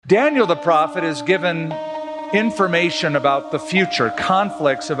Daniel the prophet is given information about the future,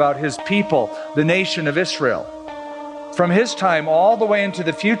 conflicts about his people, the nation of Israel, from his time all the way into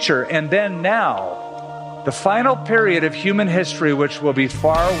the future, and then now, the final period of human history, which will be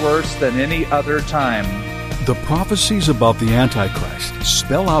far worse than any other time. The prophecies about the Antichrist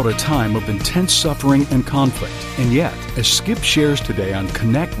spell out a time of intense suffering and conflict. And yet, as Skip shares today on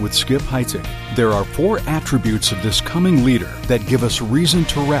Connect with Skip Heitzig, there are 4 attributes of this coming leader that give us reason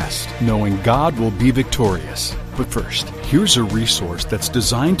to rest, knowing God will be victorious. But first, here's a resource that's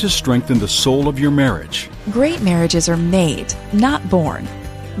designed to strengthen the soul of your marriage. Great marriages are made, not born.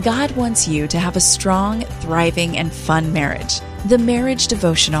 God wants you to have a strong, thriving, and fun marriage. The Marriage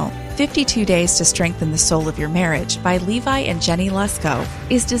Devotional, 52 Days to Strengthen the Soul of Your Marriage by Levi and Jenny Lesko,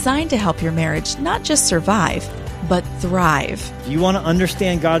 is designed to help your marriage not just survive, but thrive. If you want to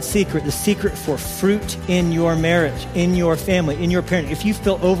understand God's secret, the secret for fruit in your marriage, in your family, in your parenting, if you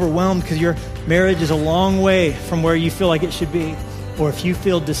feel overwhelmed because your marriage is a long way from where you feel like it should be, or if you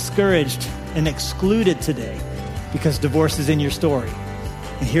feel discouraged and excluded today because divorce is in your story,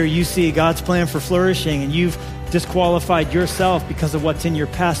 and here you see God's plan for flourishing and you've disqualified yourself because of what's in your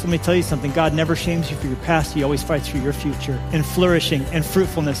past, let me tell you something. God never shames you for your past. He always fights for your future. And flourishing and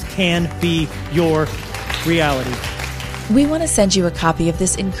fruitfulness can be your reality. We want to send you a copy of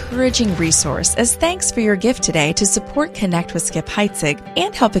this encouraging resource as thanks for your gift today to support Connect with Skip Heitzig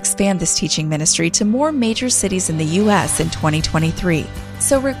and help expand this teaching ministry to more major cities in the U.S. in 2023.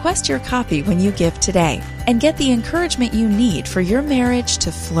 So request your copy when you give today and get the encouragement you need for your marriage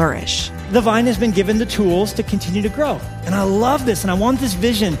to flourish. The vine has been given the tools to continue to grow. And I love this, and I want this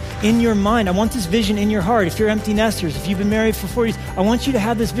vision in your mind. I want this vision in your heart. If you're empty nesters, if you've been married for 4 years, I want you to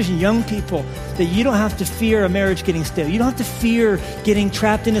have this vision, young people, that you don't have to fear a marriage getting stale. You don't have to fear getting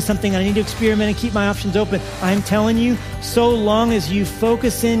trapped into something. I need to experiment and keep my options open. I'm telling you, so long as you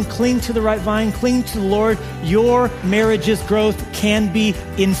focus in, cling to the right vine, cling to the Lord, your marriage's growth can be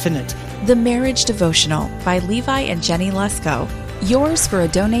infinite. The Marriage Devotional by Levi and Jenny Lesko. Yours for a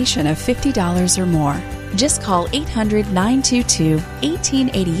donation of $50 or more. Just call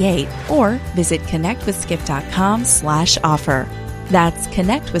 800-922-1888 or visit connectwithskip.com/offer. That's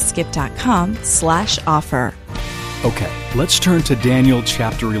connectwithskip.com/offer. Okay, let's turn to Daniel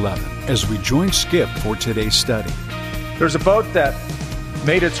chapter 11 as we join Skip for today's study. There's a boat that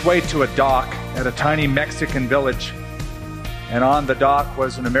made its way to a dock at a tiny Mexican village. And on the dock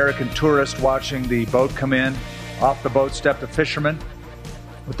was an American tourist watching the boat come in. Off the boat stepped a fisherman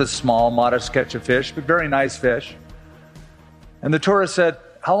with a small, modest catch of fish, but very nice fish. And the tourist said,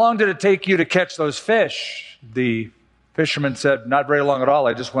 "How long did it take you to catch those fish?" The fisherman said, "Not very long at all.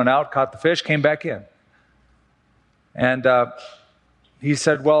 I just went out, caught the fish, came back in." And he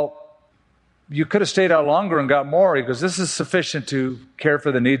said, "Well, you could have stayed out longer and got more." He goes, "This is sufficient to care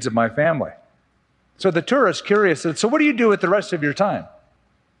for the needs of my family." So the tourist, curious, said, "So what do you do with the rest of your time?"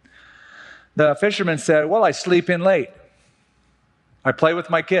 The fisherman said, "Well, I sleep in late. I play with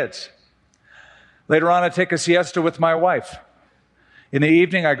my kids. Later on, I take a siesta with my wife. In the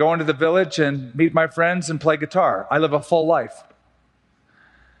evening, I go into the village and meet my friends and play guitar. I live a full life."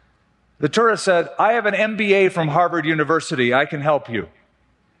 The tourist said, "I have an MBA from Harvard University. I can help you.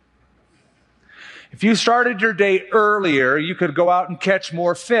 If you started your day earlier, you could go out and catch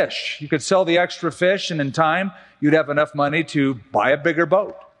more fish. You could sell the extra fish, and in time, you'd have enough money to buy a bigger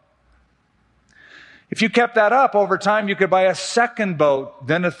boat. If you kept that up over time, you could buy a second boat,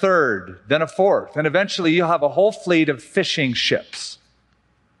 then a third, then a fourth, and eventually you'll have a whole fleet of fishing ships.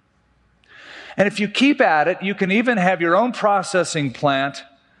 And if you keep at it, you can even have your own processing plant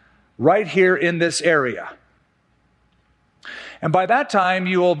right here in this area. And by that time,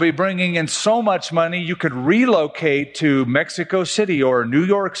 you will be bringing in so much money, you could relocate to Mexico City or New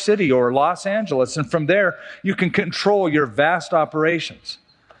York City or Los Angeles, and from there, you can control your vast operations."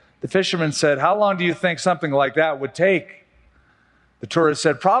 The fisherman said, "How long do you think something like that would take?" The tourist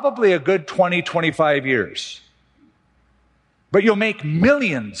said, "Probably a good 20, 25 years. But you'll make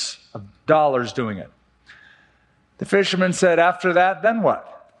millions of dollars doing it." The fisherman said, "After that, then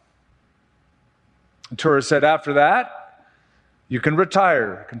what?" The tourist said, "After that, you can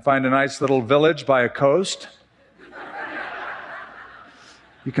retire. You can find a nice little village by a coast.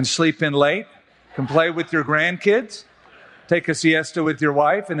 You can sleep in late. You can play with your grandkids. Take a siesta with your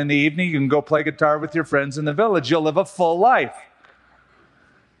wife, and in the evening you can go play guitar with your friends in the village. You'll live a full life."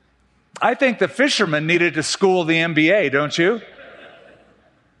 I think the fisherman needed to school the MBA, don't you?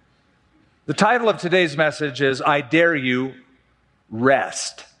 The title of today's message is, "I Dare You,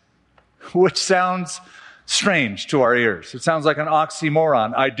 Rest," which sounds strange to our ears. It sounds like an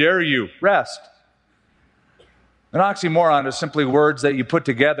oxymoron. I dare you, rest. An oxymoron is simply words that you put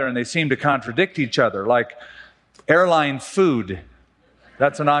together and they seem to contradict each other, like airline food.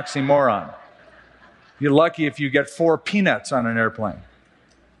 That's an oxymoron. You're lucky if you get 4 peanuts on an airplane.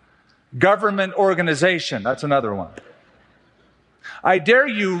 Government organization, that's another one. I dare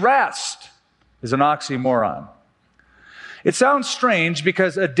you rest is an oxymoron. It sounds strange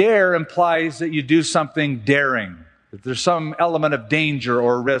because a dare implies that you do something daring, that there's some element of danger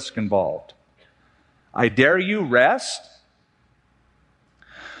or risk involved. I dare you rest?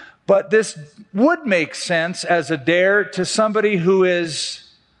 But this would make sense as a dare to somebody who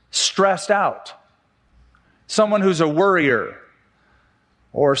is stressed out, someone who's a worrier,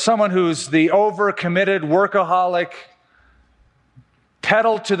 or someone who's the overcommitted workaholic,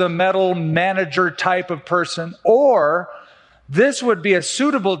 pedal to the metal manager type of person, or this would be a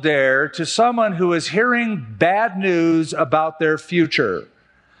suitable dare to someone who is hearing bad news about their future,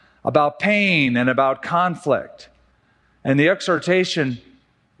 about pain and about conflict. And the exhortation,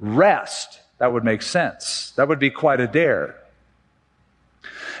 rest, that would make sense. That would be quite a dare.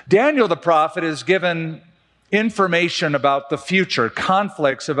 Daniel the prophet is given information about the future,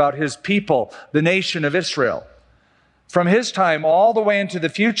 conflicts about his people, the nation of Israel, from his time all the way into the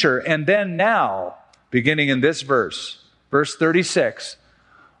future, and then now, beginning in this verse 36,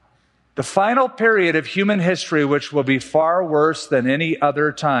 the final period of human history, which will be far worse than any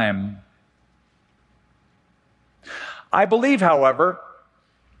other time. I believe, however,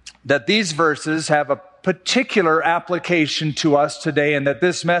 that these verses have a particular application to us today, and that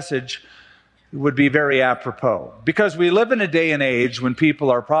this message would be very apropos, because we live in a day and age when people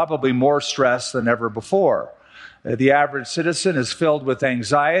are probably more stressed than ever before. The average citizen is filled with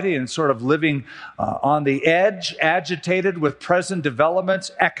anxiety and sort of living on the edge, agitated with present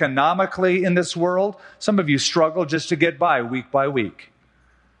developments economically in this world. Some of you struggle just to get by week.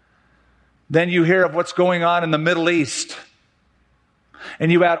 Then you hear of what's going on in the Middle East.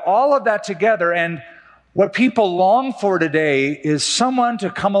 And you add all of that together, and what people long for today is someone to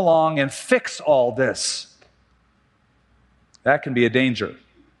come along and fix all this. That can be a danger.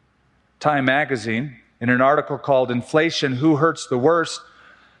 Time magazine, in an article called Inflation, Who Hurts the Worst,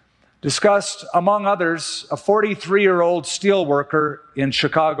 discussed, among others, a 43-year-old steelworker in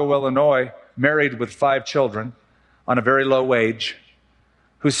Chicago, Illinois, married with 5 children on a very low wage,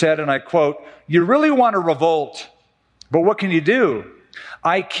 who said, and I quote, "You really want to revolt, but what can you do?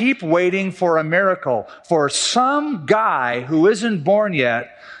 I keep waiting for a miracle, for some guy who isn't born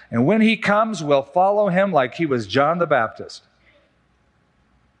yet, and when he comes, we'll follow him like he was John the Baptist."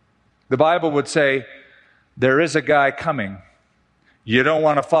 The Bible would say, there is a guy coming. You don't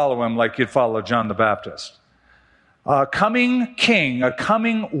want to follow him like you'd follow John the Baptist. A coming king, a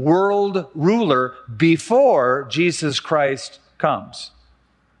coming world ruler before Jesus Christ comes.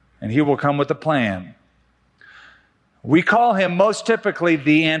 And he will come with a plan. We call him most typically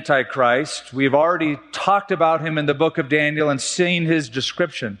the Antichrist. We've already talked about him in the book of Daniel and seen his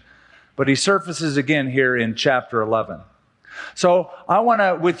description. But he surfaces again here in chapter 11. So I want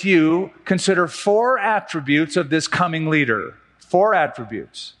to, with you, consider 4 attributes of this coming leader. 4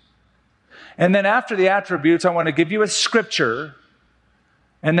 attributes. And then after the attributes, I want to give you a scripture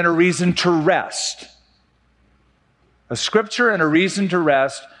and then a reason to rest. A scripture and a reason to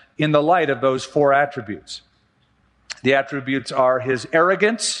rest in the light of those 4 attributes. The attributes are his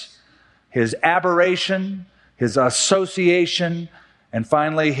arrogance, his aberration, his association, and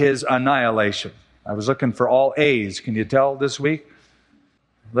finally his annihilation. I was looking for all A's. Can you tell this week?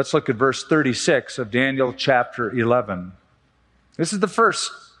 Let's look at verse 36 of Daniel chapter 11. This is the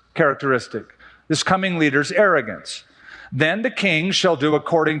first characteristic. This coming leader's arrogance. Then the king shall do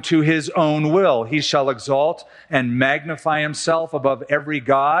according to his own will. He shall exalt and magnify himself above every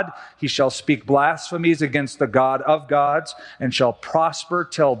god. He shall speak blasphemies against the God of gods and shall prosper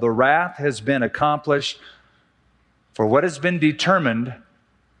till the wrath has been accomplished. For what has been determined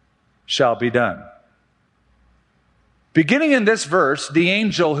shall be done. Beginning in this verse, the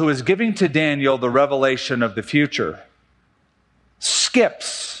angel who is giving to Daniel the revelation of the future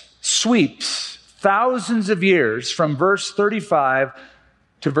sweeps thousands of years from verse 35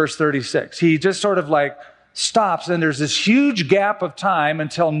 to verse 36. He just sort of like stops, and there's this huge gap of time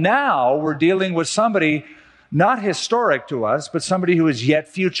until now we're dealing with somebody not historic to us, but somebody who is yet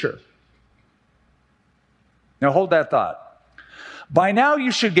future. Now hold that thought. By now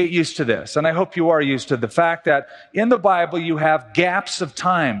you should get used to this, and I hope you are used to the fact that in the Bible you have gaps of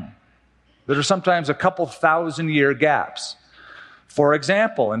time that are sometimes a couple 1,000-year gaps. For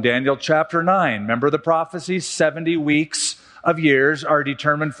example, in Daniel chapter 9, remember the prophecy, 70 weeks of years are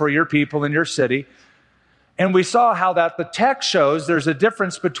determined for your people in your city. And we saw how that the text shows there's a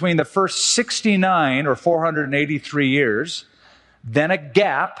difference between the first 69 or 483 years, then a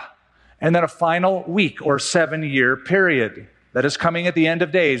gap, and then a final week or 7-year period that is coming at the end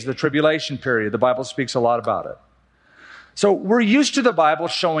of days, the tribulation period. The Bible speaks a lot about it. So we're used to the Bible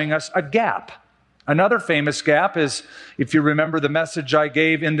showing us a gap. Another famous gap is, if you remember the message I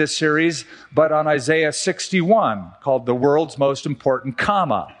gave in this series, but on Isaiah 61, called The World's Most Important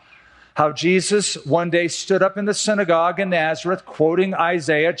Comma. How Jesus one day stood up in the synagogue in Nazareth, quoting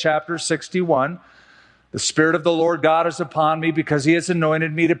Isaiah chapter 61. The Spirit of the Lord God is upon me because he has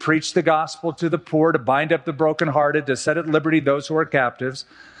anointed me to preach the gospel to the poor, to bind up the brokenhearted, to set at liberty those who are captives,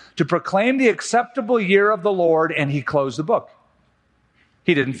 to proclaim the acceptable year of the Lord. And he closed the book.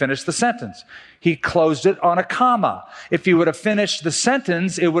 He didn't finish the sentence. He closed it on a comma. If he would have finished the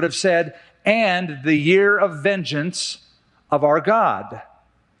sentence, it would have said, and the year of vengeance of our God.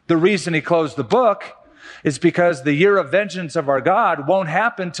 The reason he closed the book is because the year of vengeance of our God won't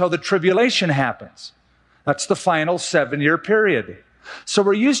happen till the tribulation happens. That's the final 7-year period. So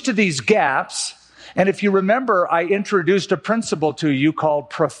we're used to these gaps. And if you remember, I introduced a principle to you called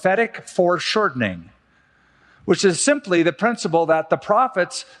prophetic foreshortening, which is simply the principle that the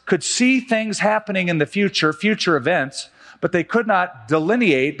prophets could see things happening in the future events, but they could not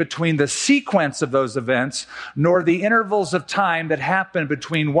delineate between the sequence of those events nor the intervals of time that happened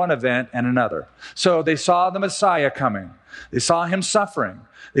between one event and another. So they saw the Messiah coming. They saw him suffering.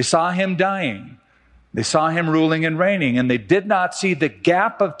 They saw him dying. They saw him ruling and reigning, and they did not see the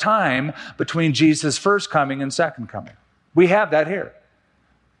gap of time between Jesus' first coming and second coming. We have that here.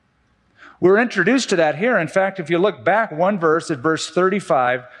 We're introduced to that here. In fact, if you look back one verse at verse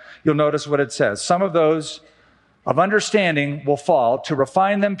 35, you'll notice what it says. Some of those of understanding will fall to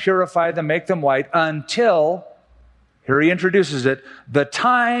refine them, purify them, make them white until, here he introduces it, the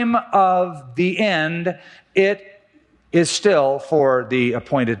time of the end, it is still for the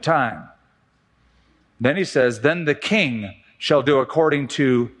appointed time. Then he says, then the king shall do according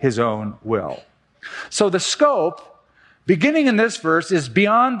to his own will. So the scope, beginning in this verse, is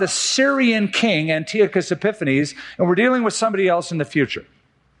beyond the Syrian king, Antiochus Epiphanes, and we're dealing with somebody else in the future.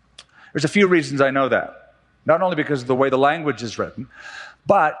 There's a few reasons I know that. Not only because of the way the language is written,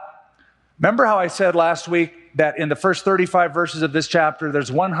 but remember how I said last week that in the first 35 verses of this chapter,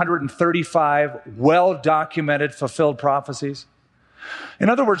 there's 135 well-documented, fulfilled prophecies? In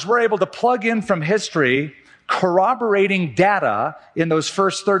other words, we're able to plug in from history, corroborating data in those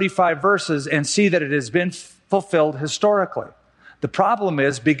first 35 verses and see that it has been fulfilled historically. The problem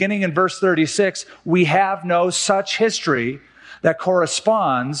is, beginning in verse 36, we have no such history that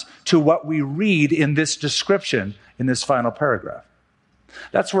corresponds to what we read in this description in this final paragraph.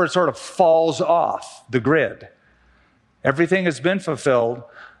 That's where it sort of falls off the grid. Everything has been fulfilled.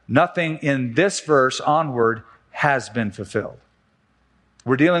 Nothing in this verse onward has been fulfilled.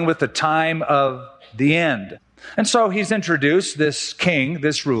 We're dealing with the time of the end. And so he's introduced this king,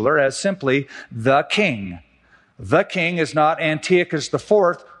 this ruler, as simply the king. The king is not Antiochus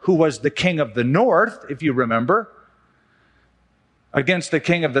IV, who was the king of the north, if you remember, against the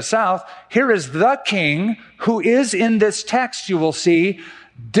king of the south. Here is the king who is in this text, you will see,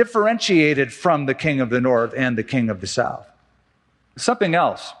 differentiated from the king of the north and the king of the south. Something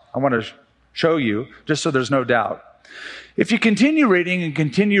else I want to show you, just so there's no doubt. If you continue reading and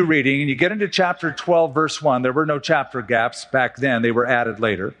you get into chapter 12, verse 1, there were no chapter gaps back then. They were added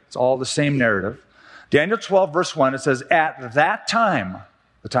later. It's all the same narrative. Daniel 12, verse 1, it says, at that time,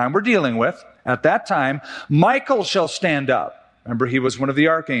 the time we're dealing with, at that time, Michael shall stand up. Remember, he was one of the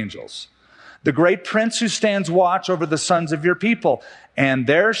archangels. The great prince who stands watch over the sons of your people. And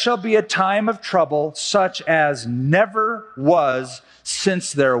there shall be a time of trouble such as never was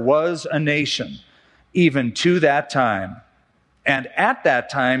since there was a nation, even to that time. And at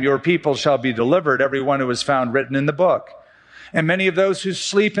that time your people shall be delivered, everyone who is found written in the book. And many of those who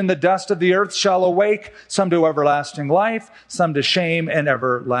sleep in the dust of the earth shall awake, some to everlasting life, some to shame and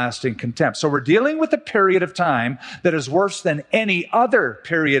everlasting contempt. So we're dealing with a period of time that is worse than any other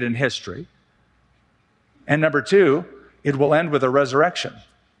period in history. And number two, it will end with a resurrection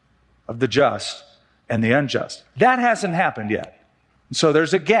of the just and the unjust. That hasn't happened yet. So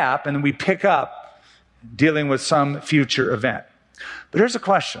there's a gap, and we pick up dealing with some future event. But here's a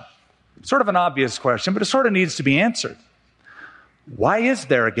question, sort of an obvious question, but it sort of needs to be answered. Why is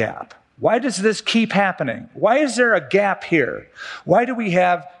there a gap? Why does this keep happening? Why is there a gap here? Why do we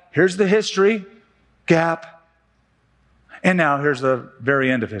have, here's the history, gap, and now here's the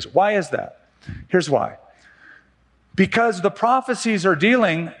very end of history? Why is that? Here's why. Because the prophecies are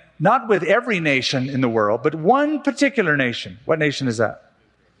dealing not with every nation in the world, but one particular nation. What nation is that?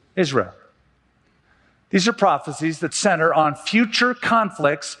 Israel. These are prophecies that center on future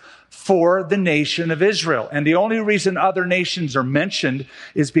conflicts for the nation of Israel. And the only reason other nations are mentioned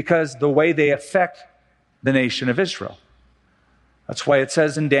is because the way they affect the nation of Israel. That's why it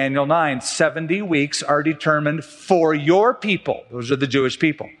says in Daniel 9, 70 weeks are determined for your people. Those are the Jewish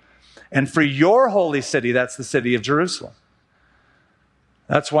people. And for your holy city, that's the city of Jerusalem.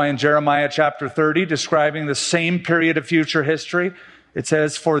 That's why in Jeremiah chapter 30, describing the same period of future history, it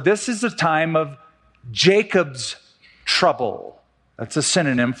says, for this is the time of Jacob's trouble. That's a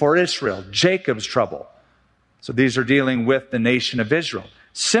synonym for Israel, Jacob's trouble. So these are dealing with the nation of Israel.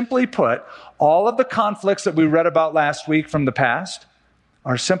 Simply put, all of the conflicts that we read about last week from the past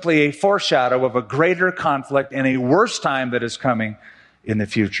are simply a foreshadow of a greater conflict and a worse time that is coming in the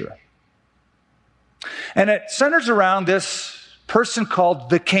future. And it centers around this person called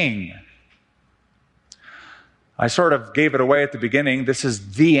the King. I sort of gave it away at the beginning. This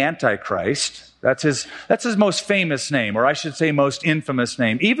is the Antichrist. That's his most famous name, or I should say most infamous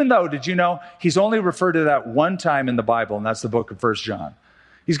name. Even though, did you know, he's only referred to that one time in the Bible, and that's the book of 1 John.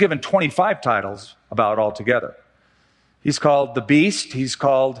 He's given 25 titles about altogether. He's called the Beast. He's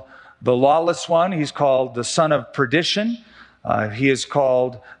called the Lawless One. He's called the Son of Perdition. He is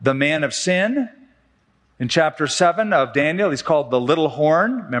called the Man of Sin. In chapter 7 of Daniel, he's called the Little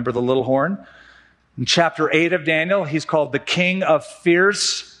Horn. Remember the little horn? In chapter 8 of Daniel, he's called the King of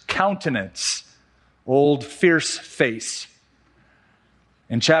Fierce Countenance. Old fierce face.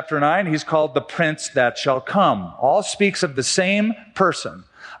 In chapter 9, he's called the Prince that shall come. All speaks of the same person,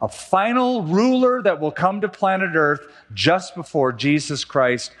 a final ruler that will come to planet Earth just before Jesus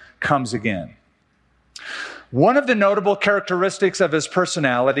Christ comes again. One of the notable characteristics of his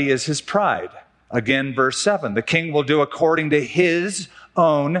personality is his pride. Again, verse 7, the king will do according to his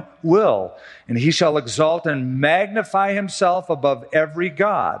own will, and he shall exalt and magnify himself above every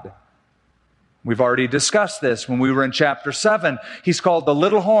god. We've already discussed this when we were in chapter 7. He's called the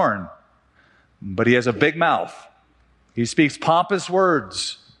little horn, but he has a big mouth. He speaks pompous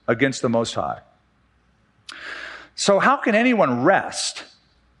words against the Most High. So how can anyone rest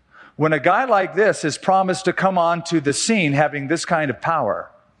when a guy like this is promised to come onto the scene having this kind of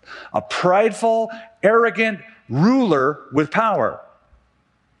power? A prideful, arrogant ruler with power.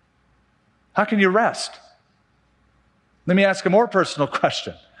 How can you rest? Let me ask a more personal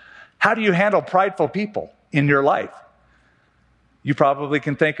question. How do you handle prideful people in your life? You probably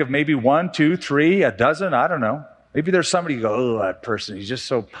can think of maybe 1, 2, 3, a dozen, I don't know. Maybe there's somebody you go, oh, that person, he's just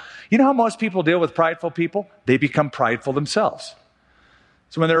so... You know how most people deal with prideful people? They become prideful themselves.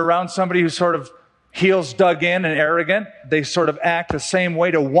 So when they're around somebody who's sort of heels dug in and arrogant, they sort of act the same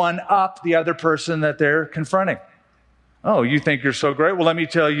way to one-up the other person that they're confronting. Oh, you think you're so great? Well, let me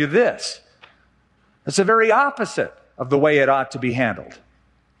tell you this. It's the very opposite of the way it ought to be handled.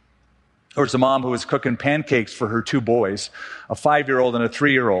 There was a mom who was cooking pancakes for her 2 boys, a 5-year-old and a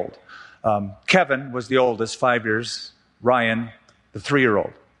 3-year-old. Kevin was the oldest, 5 years. Ryan, the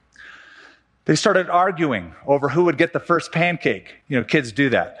 3-year-old. They started arguing over who would get the first pancake. You know, kids do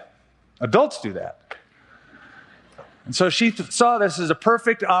that. Adults do that. And so she saw this as a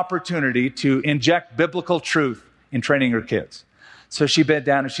perfect opportunity to inject biblical truth in training her kids. So she bent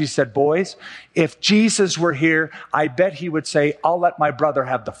down and she said, boys, if Jesus were here, I bet he would say, I'll let my brother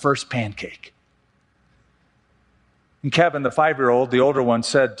have the first pancake. And Kevin, the 5-year-old, the older one,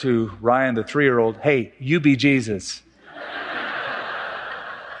 said to Ryan, the 3-year-old, hey, you be Jesus.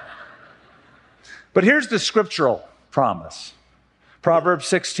 But here's the scriptural promise. Proverbs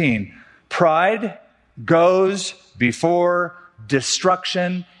 16, pride goes before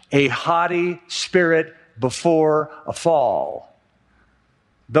destruction, a haughty spirit before a fall.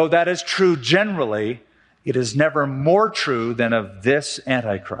 Though that is true generally, it is never more true than of this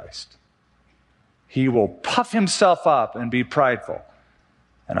Antichrist. He will puff himself up and be prideful,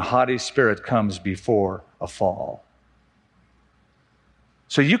 and a haughty spirit comes before a fall.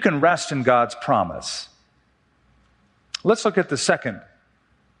 So you can rest in God's promise. Let's look at the second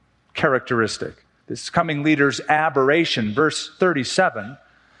characteristic. This coming leader's aberration. Verse 37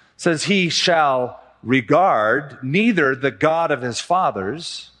 says, he shall regard neither the God of his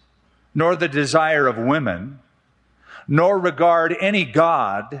fathers, nor the desire of women, nor regard any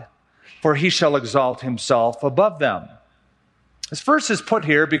God, for he shall exalt himself above them. This verse is put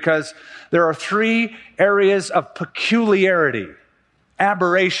here because there are 3 areas of peculiarity,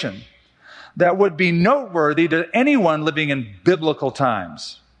 aberration, that would be noteworthy to anyone living in biblical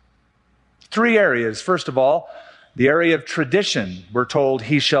times. 3 areas. First of all, the area of tradition. We're told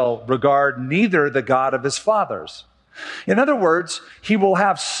he shall regard neither the God of his fathers. In other words, he will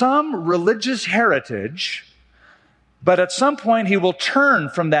have some religious heritage But at some point, he will turn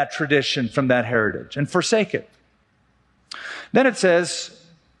from that tradition, from that heritage, and forsake it. Then it says,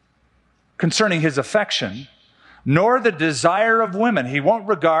 concerning his affection, nor the desire of women. He won't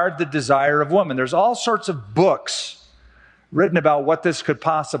regard the desire of women. There's all sorts of books written about what this could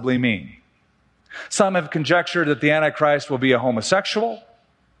possibly mean. Some have conjectured that the Antichrist will be a homosexual.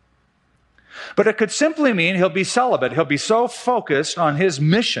 But it could simply mean he'll be celibate. He'll be so focused on his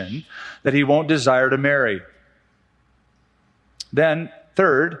mission that he won't desire to marry. Then,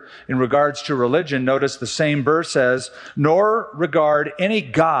 third, in regards to religion, notice the same verse says, nor regard any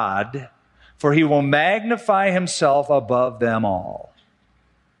God, for he will magnify himself above them all.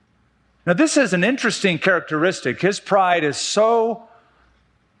 Now, this is an interesting characteristic. His pride is so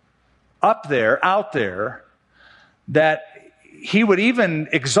out there, that he would even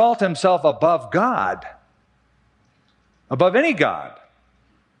exalt himself above God, above any God.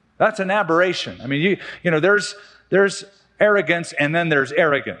 That's an aberration. I mean, you know, there's arrogance, and then there's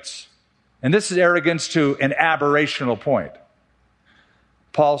arrogance. And this is arrogance to an aberrational point.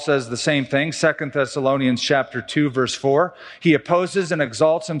 Paul says the same thing, 2 Thessalonians chapter 2, verse 4. He opposes and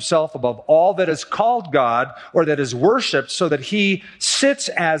exalts himself above all that is called God or that is worshipped, so that he sits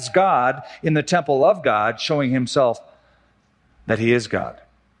as God in the temple of God, showing himself that he is God.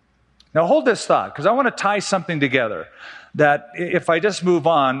 Now hold this thought, because I want to tie something together that if I just move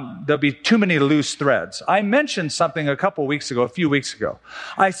on, there'll be too many loose threads. I mentioned something a few weeks ago.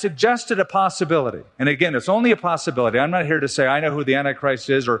 I suggested a possibility. And again, it's only a possibility. I'm not here to say I know who the Antichrist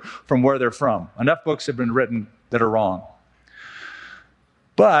is or from where they're from. Enough books have been written that are wrong.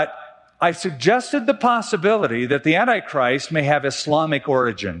 But I suggested the possibility that the Antichrist may have Islamic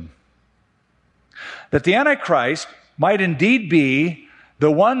origin. That the Antichrist might indeed be the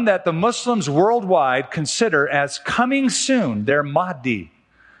one that the Muslims worldwide consider as coming soon, their Mahdi,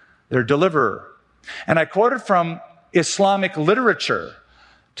 their deliverer. And I quoted from Islamic literature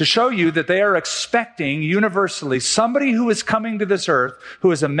to show you that they are expecting universally somebody who is coming to this earth,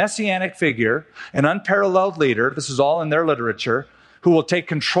 who is a messianic figure, an unparalleled leader, this is all in their literature, who will take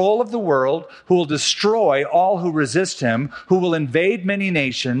control of the world, who will destroy all who resist him, who will invade many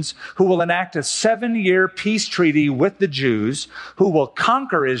nations, who will enact a 7-year peace treaty with the Jews, who will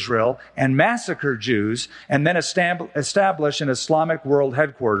conquer Israel and massacre Jews, and then establish an Islamic world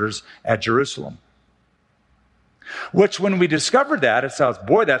headquarters at Jerusalem. Which, when we discovered that,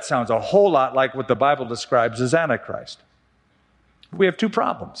 that sounds a whole lot like what the Bible describes as Antichrist. We have two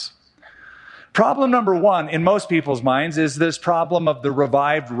problems. Problem number one in most people's minds is this problem of the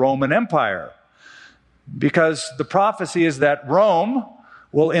revived Roman Empire. Because the prophecy is that Rome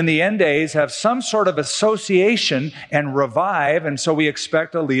will, in the end days, have some sort of association and revive, and so we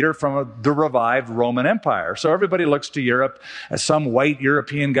expect a leader from the revived Roman Empire. So everybody looks to Europe as some white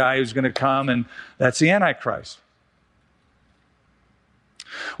European guy who's going to come, and that's the Antichrist.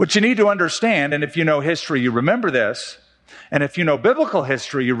 What you need to understand, and if you know history, you remember this, and if you know biblical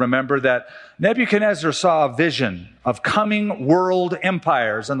history, you remember that Nebuchadnezzar saw a vision of coming world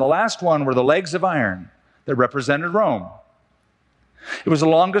empires, and the last one were the legs of iron that represented Rome. It was the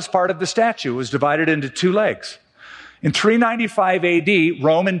longest part of the statue. It was divided into two legs. In 395 AD,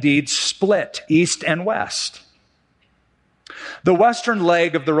 Rome indeed split east and west. The western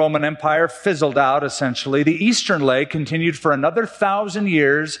leg of the Roman Empire fizzled out, essentially. The eastern leg continued for another 1,000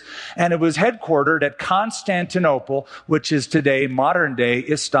 years, and it was headquartered at Constantinople, which is today modern-day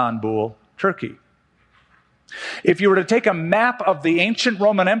Istanbul, Turkey. If you were to take a map of the ancient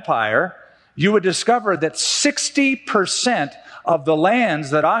Roman Empire, you would discover that 60% of the lands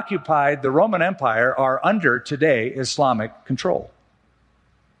that occupied the Roman Empire are under today Islamic control.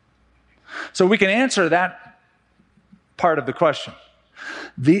 So we can answer that part of the question.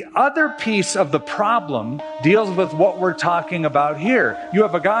 The other piece of the problem deals with what we're talking about here. You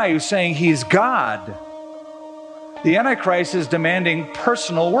have a guy who's saying he's God. The Antichrist is demanding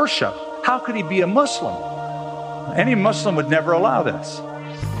personal worship. How could he be a Muslim? Any Muslim would never allow this.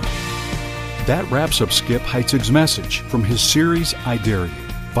 That wraps up Skip Heitzig's message from his series, I Dare You.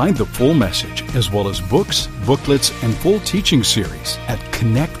 Find the full message, as well as books, booklets, and full teaching series at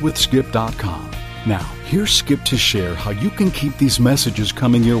connectwithskip.com. Now, here's Skip to share how you can keep these messages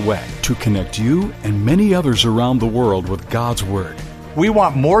coming your way to connect you and many others around the world with God's Word. We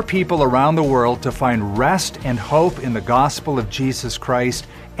want more people around the world to find rest and hope in the gospel of Jesus Christ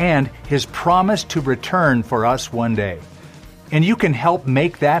and His promise to return for us one day. And you can help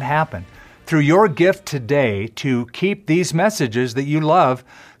make that happen through your gift today to keep these messages that you love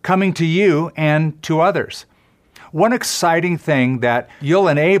coming to you and to others. One exciting thing that you'll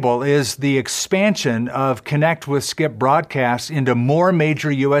enable is the expansion of Connect with Skip broadcasts into more major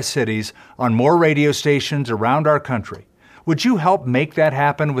U.S. cities on more radio stations around our country. Would you help make that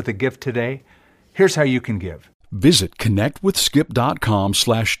happen with a gift today? Here's how you can give. Visit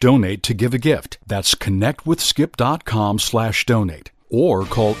connectwithskip.com/donate to give a gift. That's connectwithskip.com/donate. Or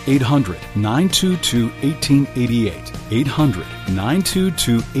call 800-922-1888.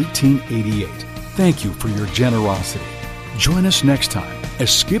 800-922-1888. Thank you for your generosity. Join us next time as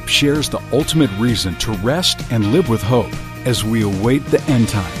Skip shares the ultimate reason to rest and live with hope as we await the end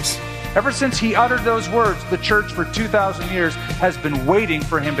times. Ever since he uttered those words, the church for 2,000 years has been waiting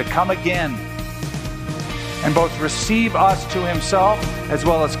for him to come again and both receive us to himself as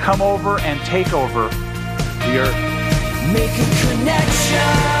well as come over and take over the earth. Make a connection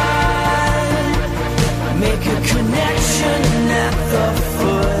at the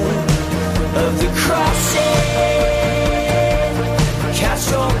foot of the cross.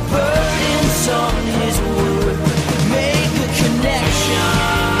 Cast your burdens on his wood. Make a connection.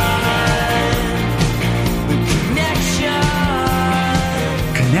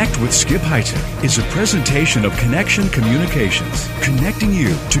 Connect with Skip Heitzig is a presentation of Connection Communications, connecting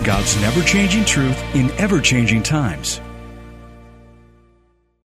you to God's never-changing truth in ever-changing times.